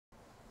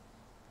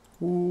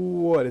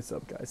What is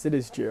up, guys? It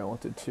is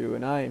J-Wanted2,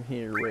 and I am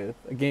here with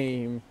a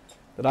game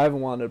that I've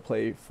wanted to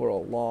play for a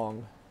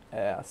long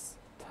ass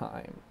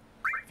time.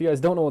 If you guys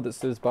don't know what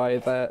this is by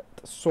that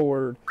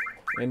sword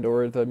and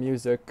or the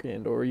music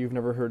and or you've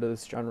never heard of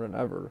this genre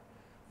ever,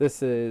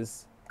 this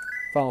is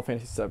Final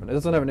Fantasy VII. It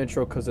doesn't have an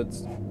intro because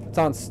it's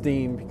on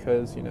Steam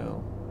because, you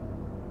know,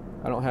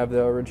 I don't have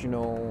the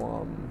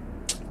original,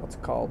 what's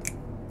it called,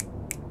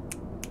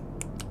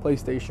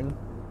 PlayStation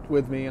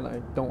with me, and I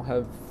don't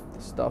have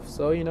stuff,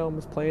 so you know, I'm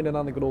just playing it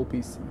on the good old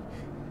PC.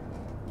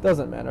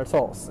 Doesn't matter, it's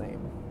all the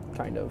same,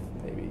 kind of,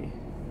 maybe.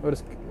 What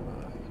is,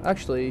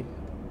 actually,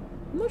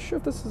 I'm not sure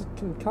if this is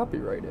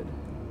copyrighted.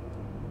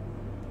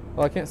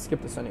 Well, I can't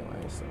skip this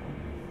anyway, so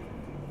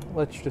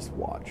let's just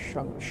watch.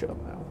 I'm gonna shut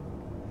up now.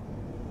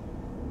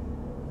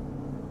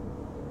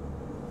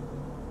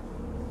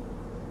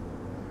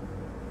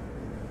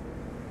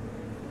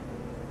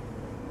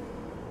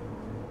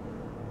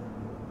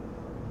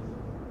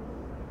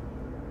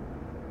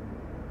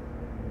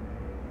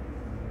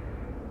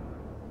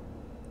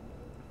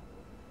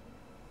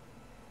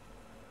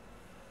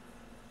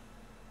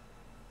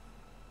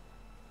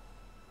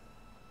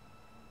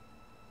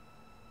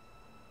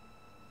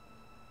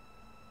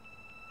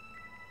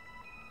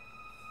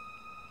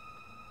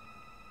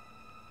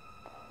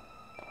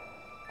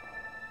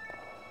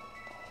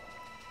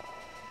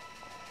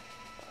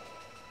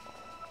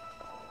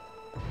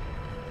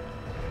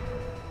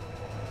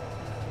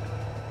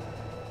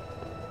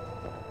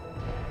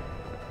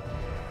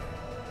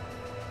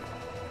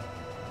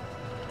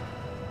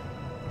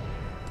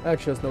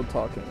 Actually, there's no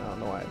talking. I don't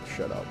know why I had to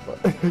shut up,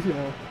 but you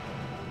know,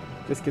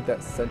 just get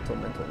that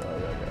sentimental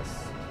value, I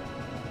guess.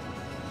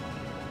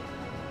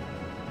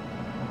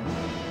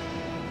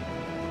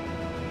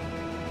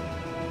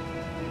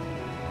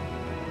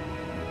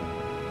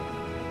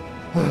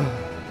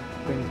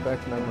 Brings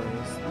back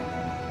memories.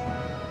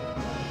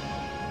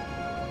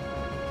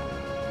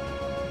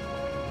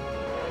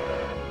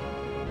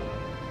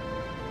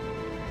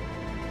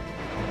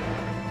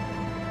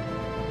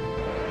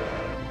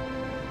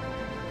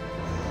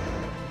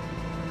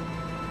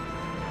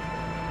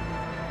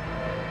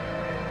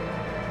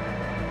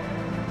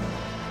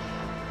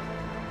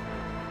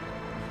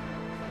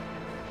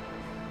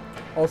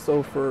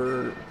 Also,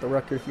 for the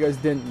record, if you guys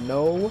didn't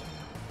know,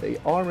 they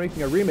are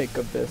making a remake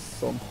of this,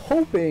 so I'm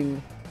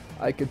hoping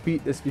I could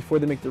beat this before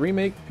they make the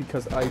remake,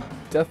 because I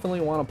definitely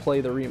want to play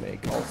the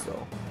remake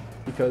also,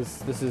 because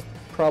this is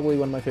probably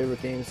one of my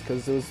favorite games,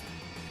 because it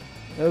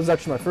was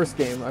actually my first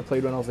game I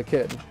played when I was a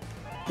kid.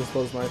 This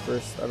was my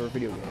first ever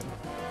video game,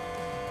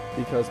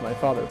 because my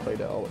father played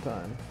it all the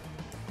time.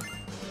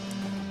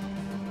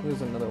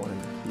 There's another one in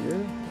here.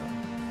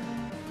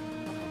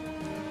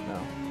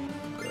 No.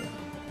 Good.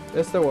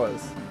 Yes, there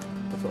was.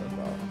 That's what I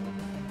thought.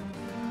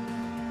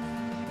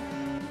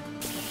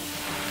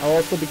 I'll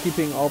also be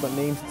keeping all the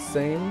names the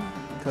same,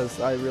 because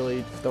I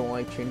really just don't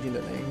like changing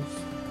the names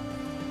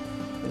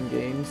in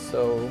games,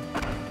 so...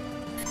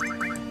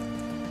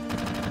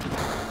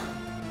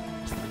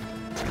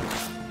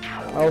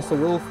 I also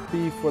will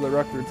be, for the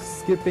record,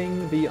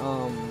 skipping the,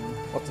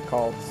 what's it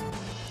called?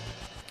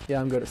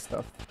 Yeah, I'm good at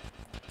stuff.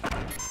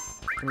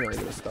 I'm really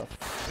good at stuff.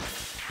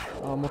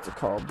 What's it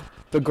called?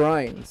 The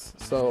grinds.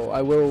 So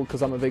I will,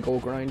 because I'm a big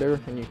old grinder,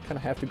 and you kind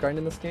of have to grind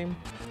in this game.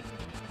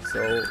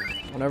 So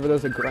whenever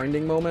there's a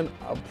grinding moment,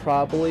 I'll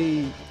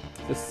probably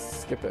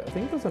just skip it. I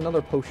think there's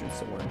another potion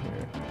somewhere in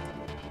here.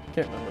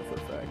 Can't remember for a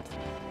fact.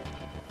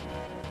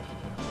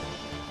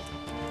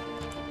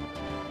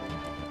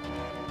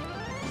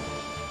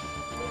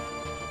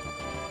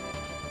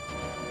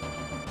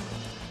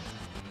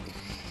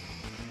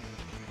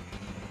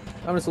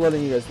 I'm just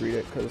letting you guys read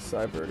it, because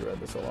I've already read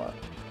this a lot.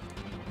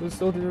 Who's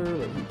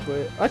soldier?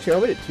 Actually, I'll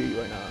read it to you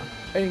right now.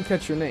 I didn't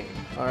catch your name.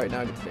 Alright,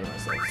 now I get to name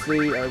myself.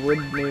 See, I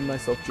would name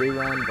myself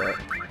J-Ron, but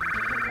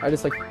I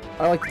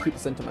like to keep the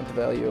sentimental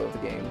value of the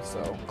game,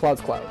 so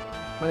Cloud's Cloud.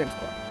 My name's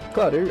Cloud.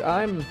 Cloud,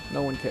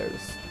 no one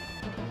cares.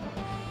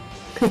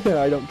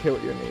 I don't care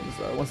what your names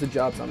are. Once the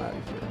job's, I'm out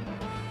of here.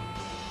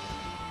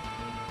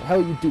 The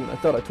hell are you doing? I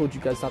thought I told you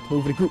guys not to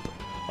move in a group.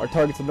 Our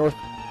target's the North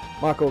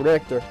Mako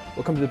reactor.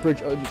 We'll come to the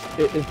bridge.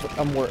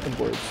 I'm in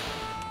words.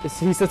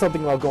 He said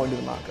something about going to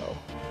the Mako.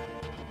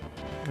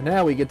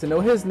 Now we get to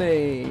know his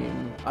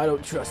name. I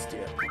don't trust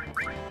you.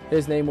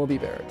 His name will be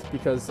Barrett,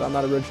 because I'm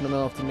not original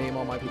enough to name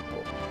all my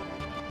people.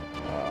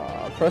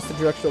 Press the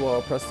direction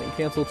while pressing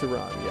cancel to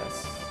run.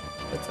 Yes,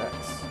 that's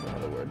X, in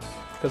other words.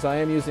 Because I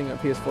am using a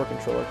PS4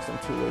 controller, because I'm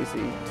too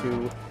lazy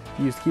to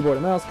use keyboard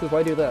and mouse, because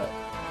why do that?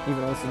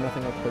 Even though this is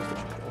nothing like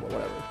PlayStation controller, but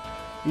whatever.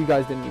 You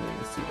guys didn't even need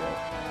to see that.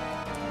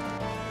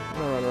 I'm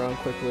gonna run around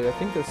quickly. I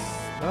think there's...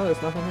 No,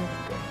 there's nothing here.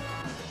 Okay.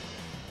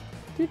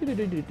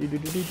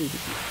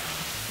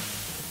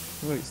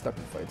 I'm gonna get stuck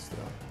in fights still.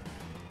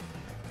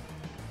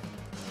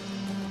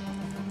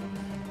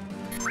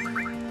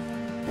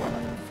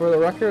 For the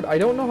record, I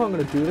don't know how I'm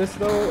gonna do this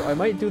though. I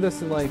might do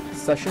this in like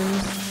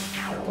sessions.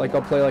 Like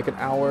I'll play like an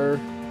hour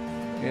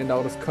and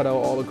I'll just cut out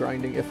all the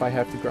grinding if I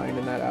have to grind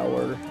in that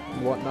hour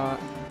and whatnot.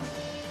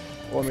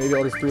 or maybe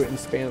I'll just do it in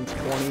span of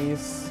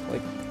 20s,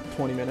 like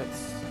 20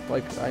 minutes,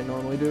 like I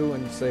normally do,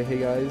 and say, hey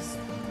guys.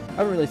 I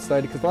haven't really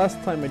decided, because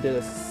last time I did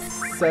a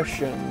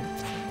session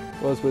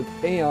was with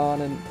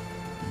Aeon, and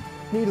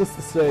needless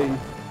to say,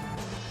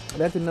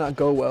 that did not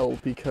go well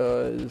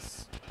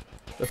because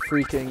the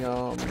freaking,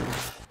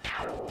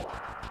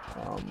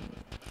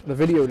 the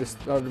video just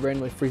started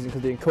randomly freezing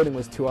because the encoding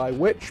was too high,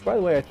 which, by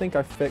the way, I think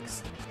I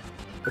fixed.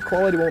 The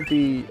quality won't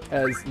be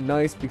as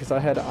nice because I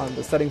had it on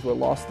the settings were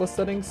lossless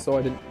settings, so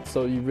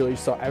you really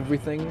saw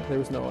everything. There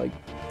was no, like,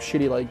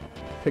 shitty, like,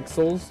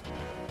 pixels.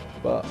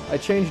 But I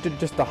changed it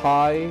just to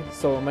high,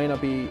 so it might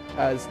not be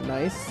as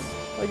nice,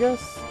 I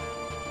guess.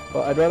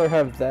 But I'd rather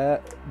have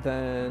that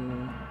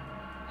than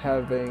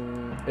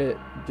having it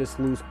just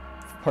lose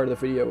part of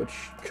the video, which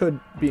could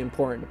be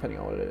important depending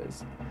on what it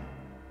is.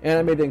 And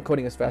I made the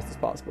encoding as fast as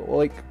possible. Well,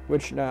 like,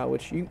 which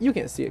you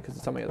can't see it because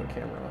it's on my other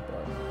camera,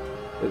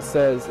 but it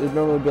says, it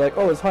normally would be like,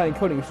 oh, it's high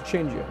encoding, you should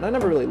change it. And I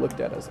never really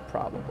looked at it as a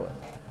problem, but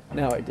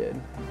now I did.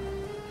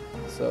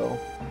 So,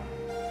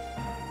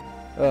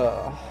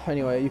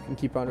 anyway, you can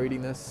keep on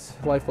reading this.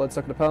 Lifeblood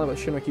sucking the palate, but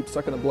shouldn't I keep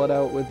sucking the blood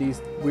out with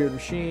these weird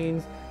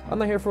machines? I'm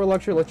not here for a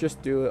lecture, let's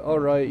just do it.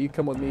 Alright, you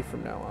come with me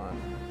from now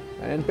on.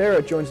 And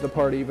Barrett joins the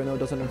party even though it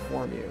doesn't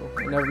inform you.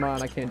 Never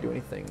mind, I can't do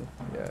anything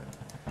yet.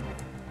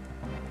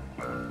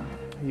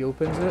 He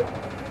opens it,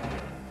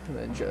 and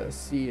then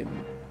Jesse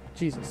and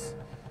Jesus.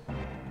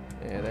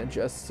 And then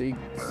Jesse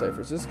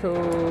deciphers this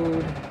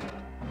code.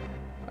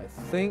 I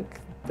think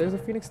there's a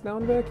Phoenix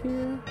Down back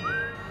here.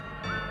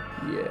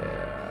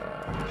 Yeah.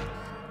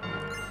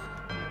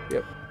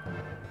 Yep.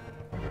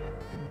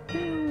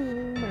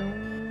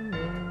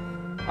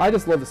 I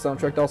just love the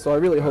soundtrack. Also, I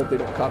really hope they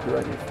don't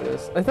copyright me for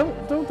this. I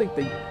don't think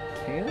they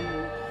can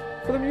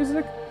for the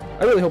music.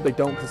 I really hope they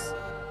don't, because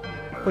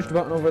push the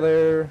button over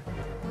there.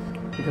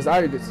 Because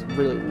I just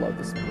really love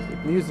this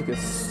music. Music is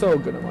so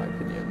good in my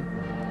opinion.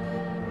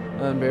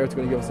 And Barrett's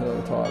going to give us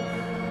another talk.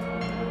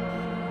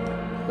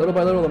 Little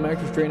by little, the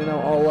Max is draining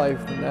out all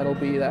life, and that'll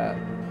be that.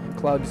 And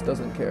Cloud just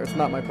doesn't care. It's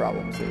not my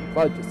problem, see.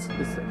 Cloud just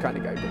is the kind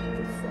of guy who doesn't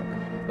give a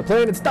fuck. The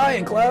planet's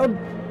dying, Cloud!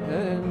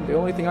 And the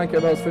only thing I care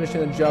about is finishing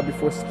the job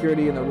before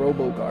security and the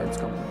robo-guards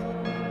come.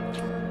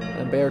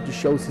 And Barrett just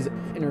shows his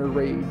inner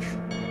rage.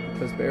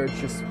 Because Barrett's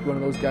just one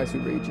of those guys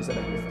who rages at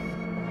everything.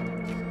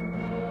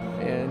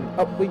 And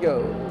up we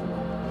go.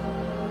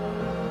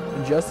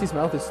 And Jesse's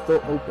mouth is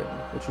still open,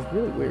 which is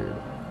really weird.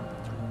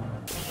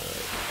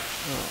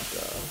 Oh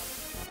god.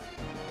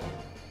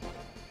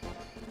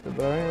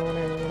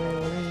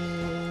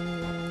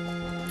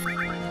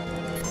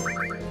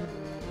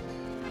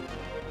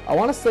 I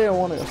want to say I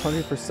want to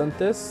 100%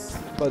 this,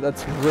 but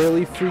that's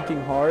really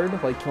freaking hard.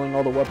 Like killing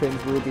all the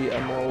weapons, Ruby,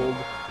 Emerald,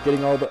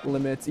 getting all the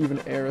limits, even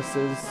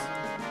heiresses,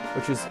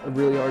 which is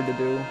really hard to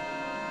do.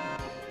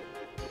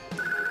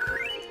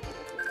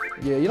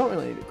 Yeah, you don't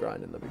really need to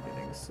grind in the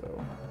beginning,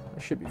 so I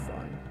should be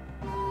fine.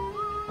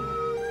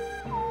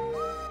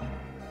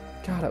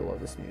 God, I love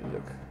this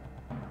music.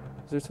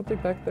 Is there something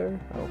back there?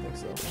 I don't think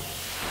so.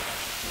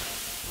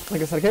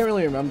 Like I said, I can't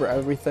really remember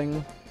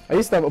everything. I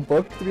used to have a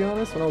book, to be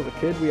honest. When I was a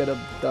kid, we had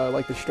a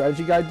like the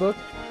strategy guide book,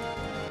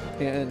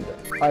 and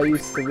I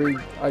used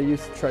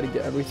to try to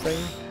get everything.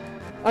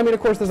 I mean, of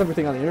course, there's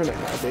everything on the internet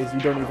nowadays. You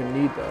don't even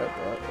need that,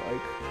 but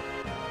like,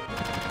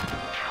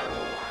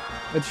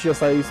 it's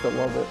just I used to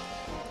love it.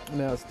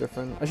 Now it's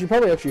different. I should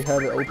probably actually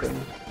have it open,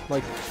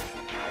 like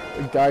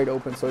a guide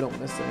open, so I don't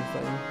miss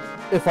anything.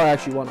 If I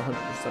actually want 100%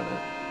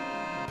 it.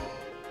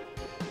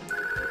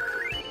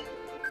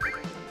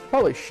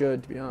 Probably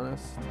should, to be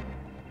honest.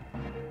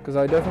 Because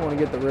I definitely want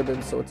to get the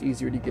ribbons so it's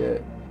easier to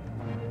get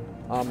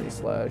Omni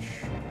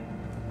Slash.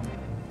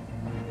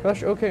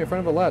 Crash OK in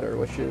front of a ladder,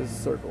 which is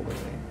circled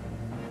with me.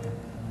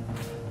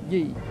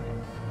 Yee.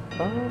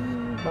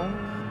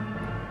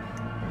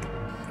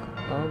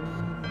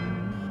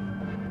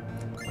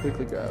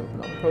 Quickly grab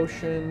another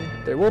potion.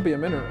 There will be a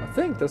mineral. I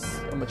think there's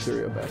a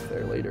materia back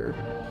there later.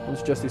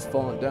 Once Jesse's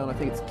fallen down, I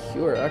think it's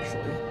Cure,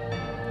 actually.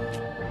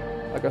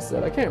 Like I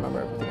said, I can't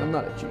remember everything. I'm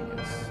not a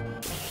genius.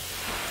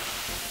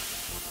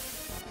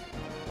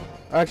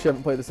 I actually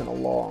haven't played this in a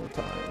long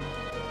time.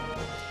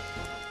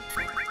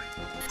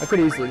 I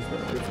could easily just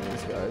run away from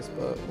these guys,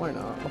 but why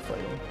not? I'll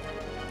fight them.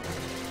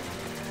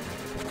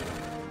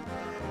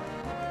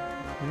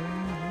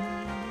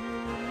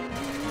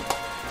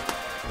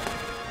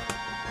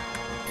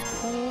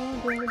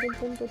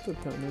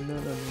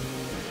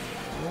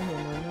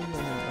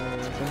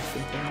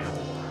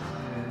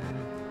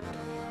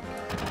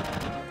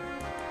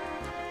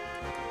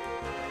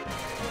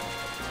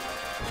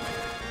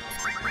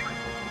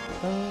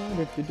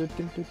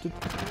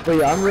 But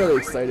yeah, I'm really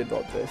excited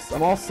about this. I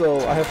have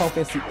Final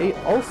Fantasy VIII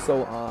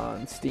also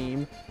on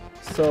Steam,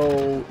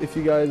 so if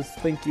you guys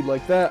think you'd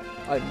like that,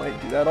 I might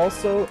do that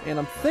also. And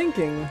I'm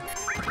thinking,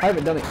 I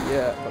haven't done it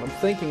yet, but I'm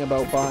thinking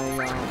about buying,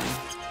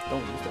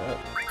 don't use that.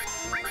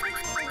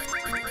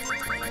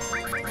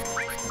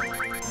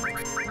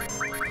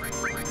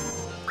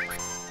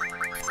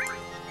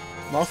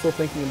 I'm also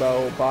thinking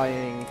about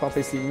buying Final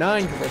Fantasy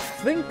IX, because I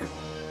think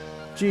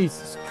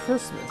Jesus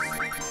Christmas.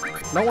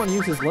 I don't want to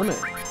use his limit.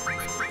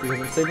 Because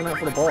I'm saving that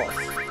for the boss.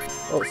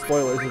 Oh,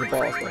 spoilers, he's a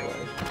boss, by the way.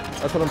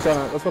 That's what I'm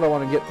trying to, that's what I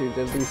want to get through, at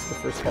least the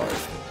first part.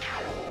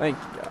 Thank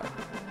you, God.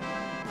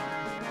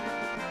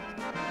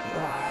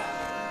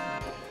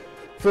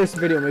 First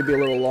video may be a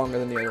little longer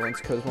than the other ones,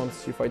 because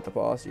once you fight the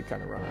boss, you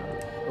kind of run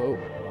out. Oh,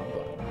 wrong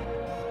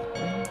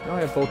button. Now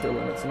I have both their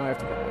limits, and I have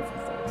to run away from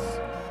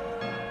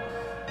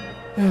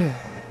fights.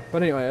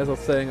 But anyway, as I was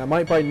saying, I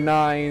might buy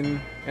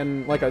 9,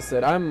 and like I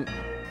said, I'm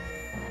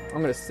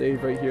gonna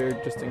save right here,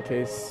 just in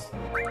case.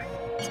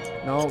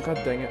 No, god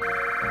dang it.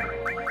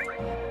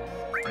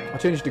 I'll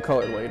change the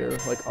color later,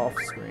 like off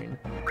screen.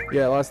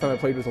 Yeah, last time I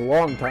played was a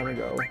long time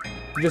ago.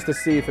 Just to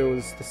see if it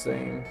was the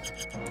same.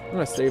 I'm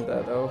gonna save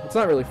that though. It's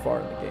not really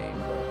far in the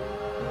game,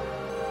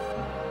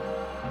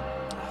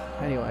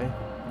 but... Anyway.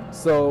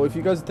 So, if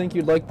you guys think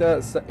you'd like that,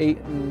 it's 8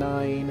 and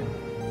 9.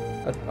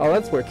 Oh,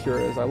 that's where Cure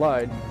is. I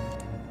lied.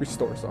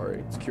 Restore, sorry.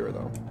 It's Cure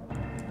though.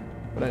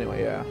 But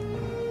anyway, yeah.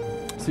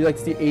 So you like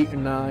to see 8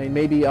 and 9.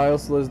 Maybe I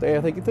also list.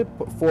 I think you did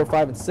put 4,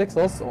 5, and 6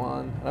 also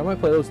on. And I might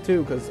play those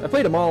too, because I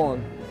played them all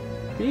and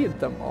beat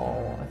them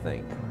all, I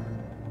think.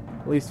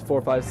 At least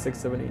 4, 5, 6,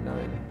 7, 8,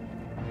 9.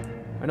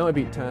 I know I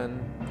beat 10.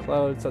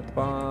 Cloud, set the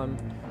bomb.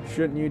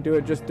 Shouldn't you do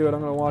it? Just do it.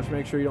 I'm gonna watch,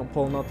 make sure you don't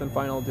pull nothing.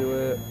 Fine, I'll do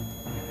it.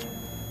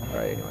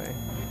 Alright, anyway.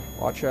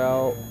 Watch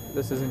out.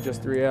 This isn't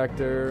just the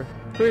reactor.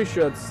 Pretty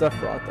sure it's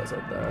Sephiroth that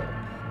said that.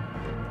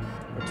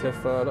 Or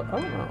Tifa. I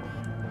don't know.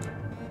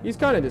 He's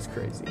kind of just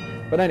crazy.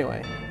 But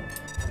anyway.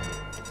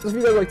 So if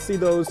you guys like to see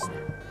those,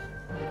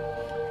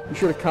 be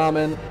sure to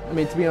comment. I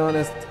mean, to be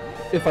honest,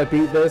 if I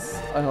beat this,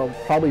 I'll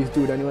probably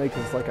do it anyway,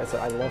 because like I said,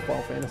 I love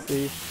Final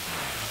Fantasy.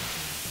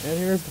 And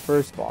here's the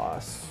first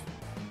boss.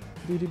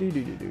 And this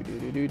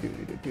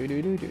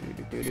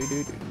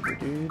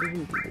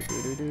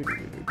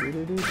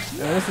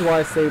is why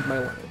I saved my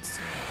limits.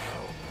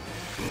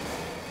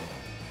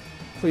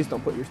 Please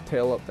don't put your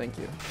tail up, thank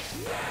you.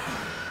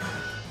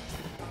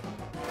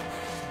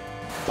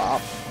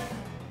 Bop.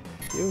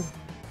 Thank you.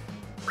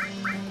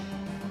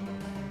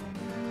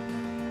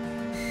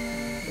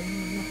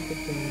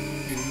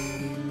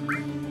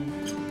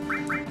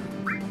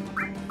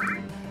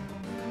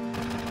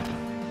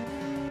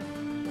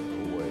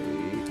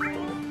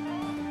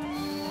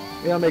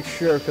 Yeah, make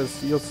sure,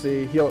 because you'll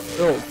see, it'll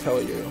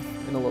tell you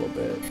in a little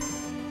bit.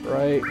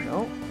 Right?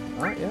 No?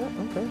 Not yet?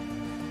 Okay.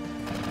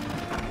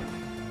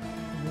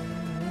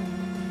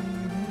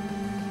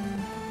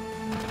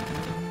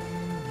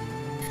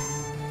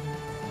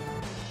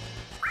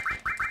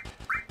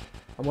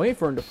 I'm waiting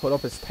for him to put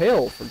up his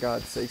tail, for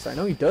God's sakes. I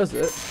know he does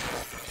it.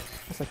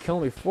 Unless I kill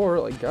him before,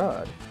 like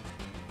God.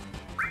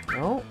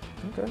 No?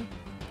 Okay.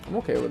 I'm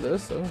okay with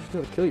this. I'm just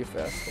gonna kill you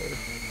faster.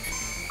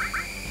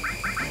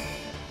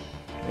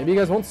 Maybe you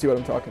guys won't see what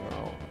I'm talking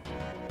about.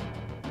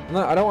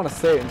 I don't want to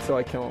say it until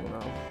I kill him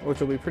now, which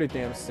will be pretty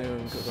damn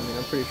soon, because I mean,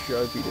 I'm pretty sure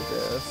I beat his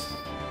ass.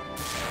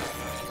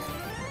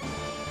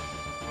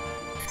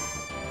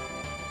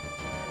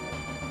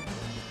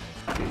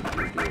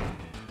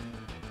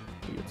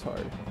 It's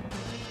hard.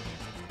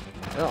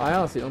 No, I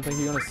honestly don't think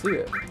you're gonna see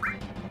it.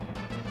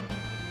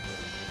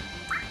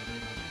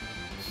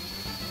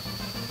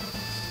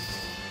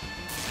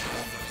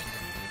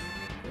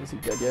 Is he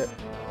dead yet?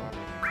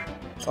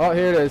 Oh,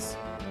 here it is.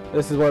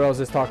 This is what I was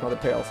just talking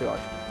about, the tail. See,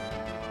 watch.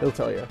 He'll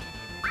tell you.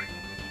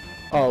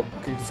 Oh,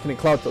 you're just getting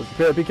cloud those.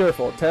 Be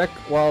careful. Attack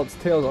while its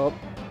tail's up.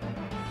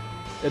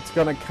 It's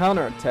gonna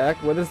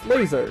counterattack with its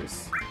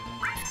lasers.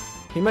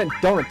 He meant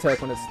don't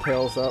attack when its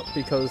tail's up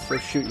because they'll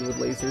shoot you with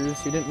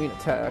lasers. He didn't mean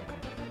attack.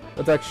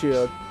 That's actually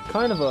a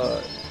kind of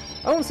a...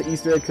 I don't want to say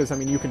Easter egg because, I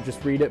mean, you can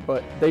just read it,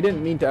 but they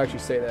didn't mean to actually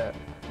say that.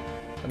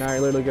 And now I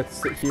literally get to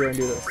sit here and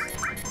do this.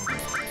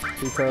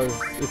 Because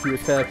if you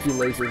attack, he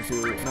lasers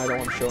you, and I don't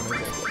want to show an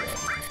example of that.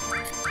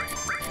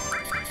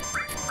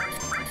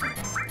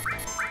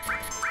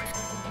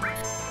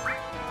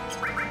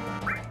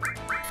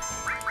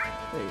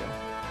 There you go.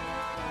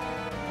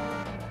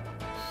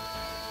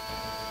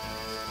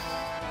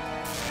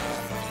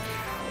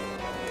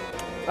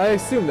 I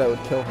assumed that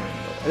would kill him,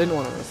 but I didn't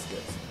want to risk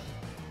it.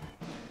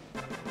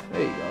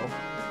 There you go.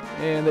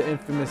 And the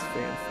infamous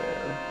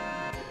fanfare.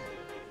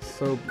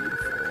 So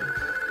beautiful.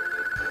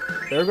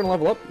 They're gonna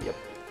level up? Yep.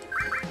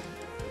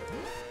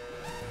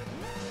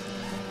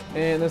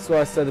 And this is why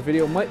I said the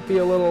video might be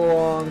a little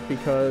long,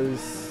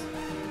 because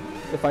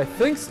if I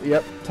think so,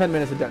 yep, 10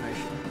 minutes of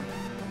detonation.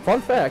 Fun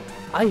fact,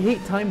 I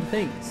hate timed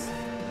things.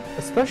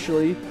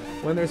 Especially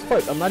when there's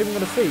fights. I'm not even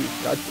gonna say,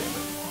 god damn it.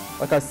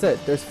 Like I said,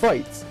 there's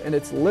fights, and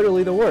it's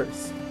literally the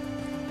worst.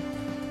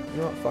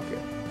 You know what, fuck it.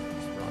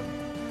 Just run.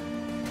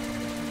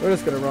 We're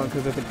just gonna run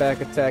because there's a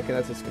back attack, and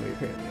that's just gonna be a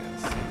pain in the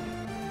ass.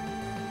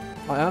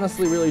 I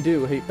honestly really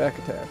do hate back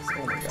attacks.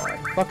 Oh my god.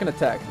 Fucking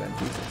attack then,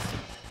 Jesus.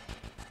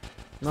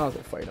 Now I'll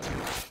fight him.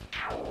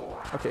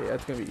 Okay, yeah,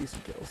 it's gonna be easy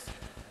kills.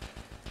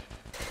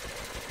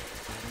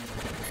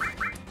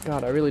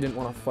 God, I really didn't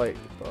want to fight,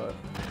 but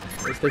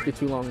it's taking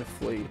too long to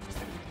flee.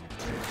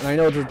 And I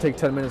know it doesn't take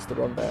 10 minutes to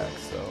run back,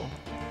 so...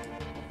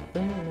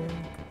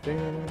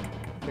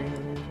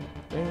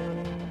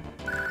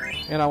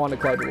 And I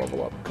wanted Cloud to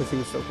level up, because he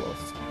was so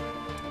close.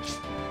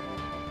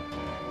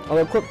 I'll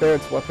equip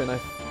Barret's weapon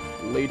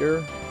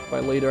later. By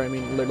later, I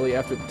mean literally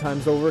after the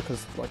time's over,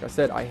 because like I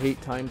said, I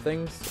hate time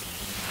things.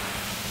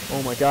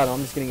 Oh my god, I'm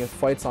just getting in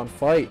fights on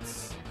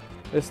fights.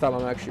 This time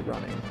I'm actually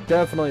running.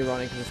 Definitely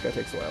running, because this guy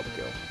takes a while to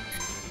kill.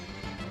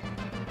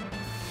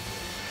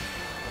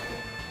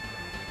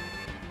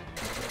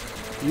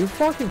 Are you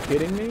fucking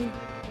kidding me?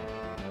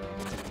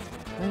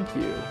 Thank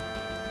you.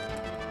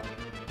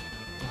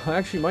 I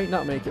actually might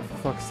not make it, for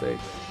fuck's sake.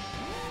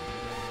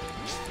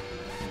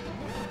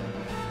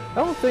 I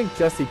don't think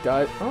Jessie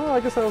died. Oh,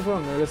 I guess I was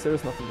wrong. I guess there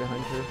was nothing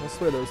behind her. I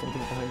swear there was something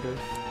behind her.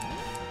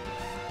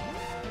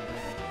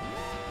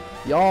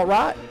 Y'all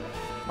right?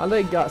 My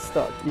leg got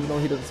stuck, even though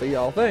he doesn't say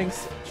y'all.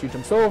 Thanks. She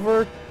jumps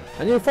over,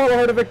 and you follow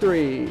her to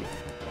victory.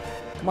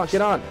 Come on,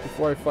 get on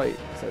before I fight,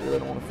 because I really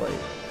don't want to fight.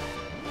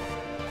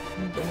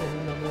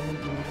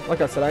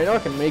 Like I said, I know I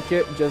can make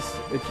it. It's just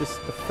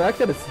the fact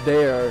that it's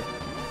there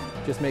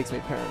just makes me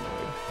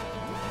paranoid.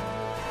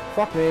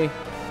 Fuck me.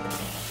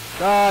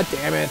 God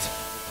damn it.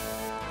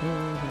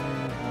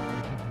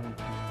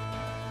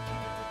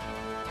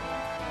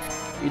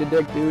 Eat a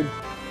dick, dude.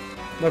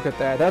 Look at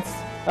that.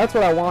 That's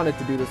what I wanted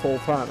to do this whole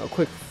time. A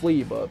quick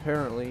flee, but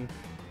apparently it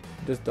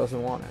just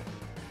doesn't want it.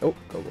 Oh,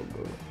 go.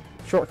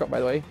 Shortcut, by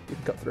the way. You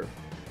can cut through.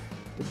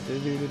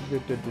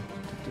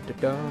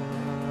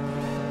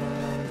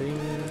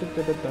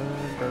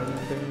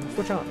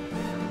 Switch on.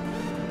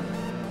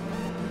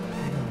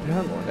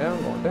 Going down.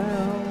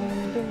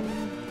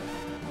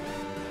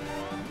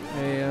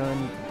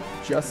 And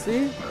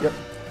Jessie. Yep.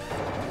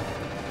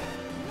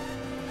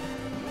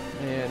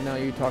 And now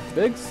you talk to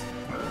Biggs.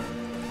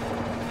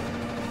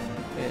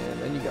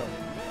 And then you go.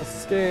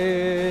 Escape.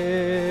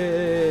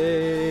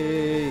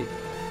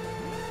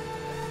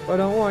 But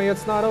don't worry,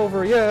 it's not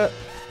over yet.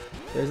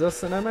 There's a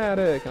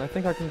cinematic, and I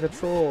think I can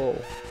control.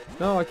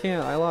 No, I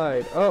can't. I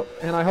lied. Oh,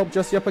 and I helped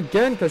Jessie up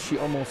again because she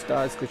almost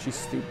dies because she's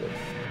stupid.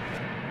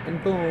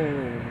 And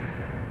boom.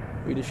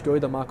 We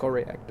destroyed the Mako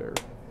reactor.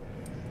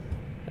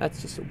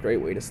 That's just a great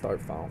way to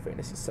start Final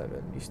Fantasy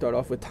VII. You start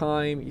off with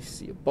time, you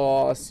see a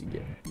boss, you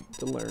get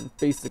to learn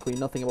basically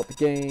nothing about the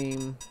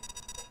game.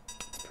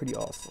 It's pretty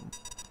awesome.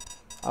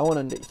 I want to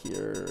end it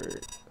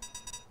here.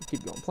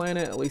 Keep going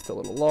planet, at least a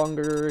little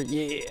longer.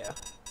 Yeah.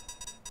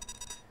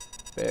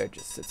 Bear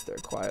just sits there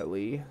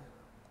quietly.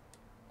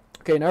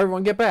 Okay, now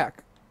everyone get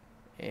back.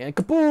 And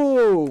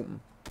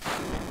kaboom!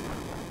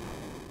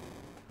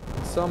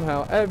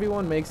 Somehow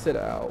everyone makes it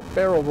out.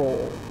 Barrel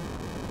roll.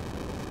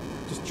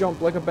 Just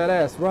jump like a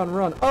badass.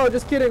 Run. Oh,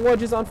 just kidding.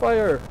 Wedge is on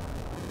fire.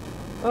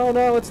 Oh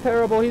no, it's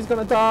terrible. He's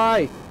gonna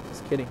die.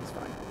 Just kidding. He's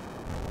fine.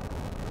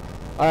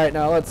 Alright,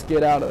 now let's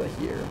get out of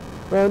here.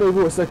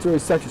 Rendezvous with Secretary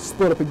Section.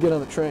 Split up and get on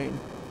the train.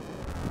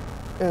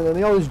 And then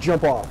they always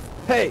jump off.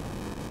 Hey!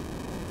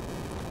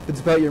 If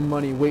it's about your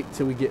money, wait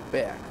till we get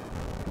back.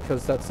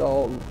 Because that's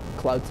all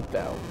Cloud's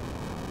about.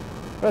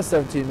 That's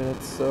 17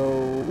 minutes, so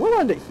we'll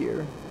end it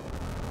here.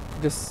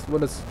 Just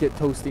let us get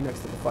toasty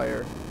next to the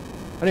fire.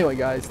 Anyway,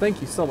 guys,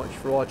 thank you so much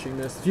for watching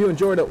this. If you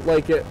enjoyed it,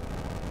 like it,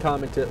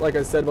 comment it. Like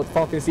I said about the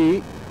Final Fantasy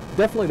 8,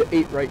 definitely the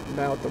 8 right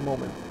now at the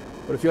moment.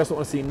 But if you also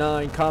want to see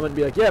 9, comment and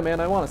be like, yeah, man,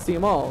 I want to see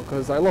them all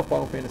because I love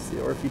Final Fantasy.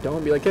 Or if you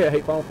don't, be like, hey, I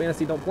hate Final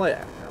Fantasy, don't play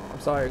it. No, I'm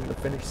sorry, I'm going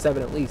to finish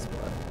 7 at least.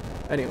 But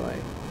anyway,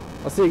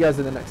 I'll see you guys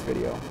in the next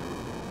video.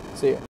 See ya.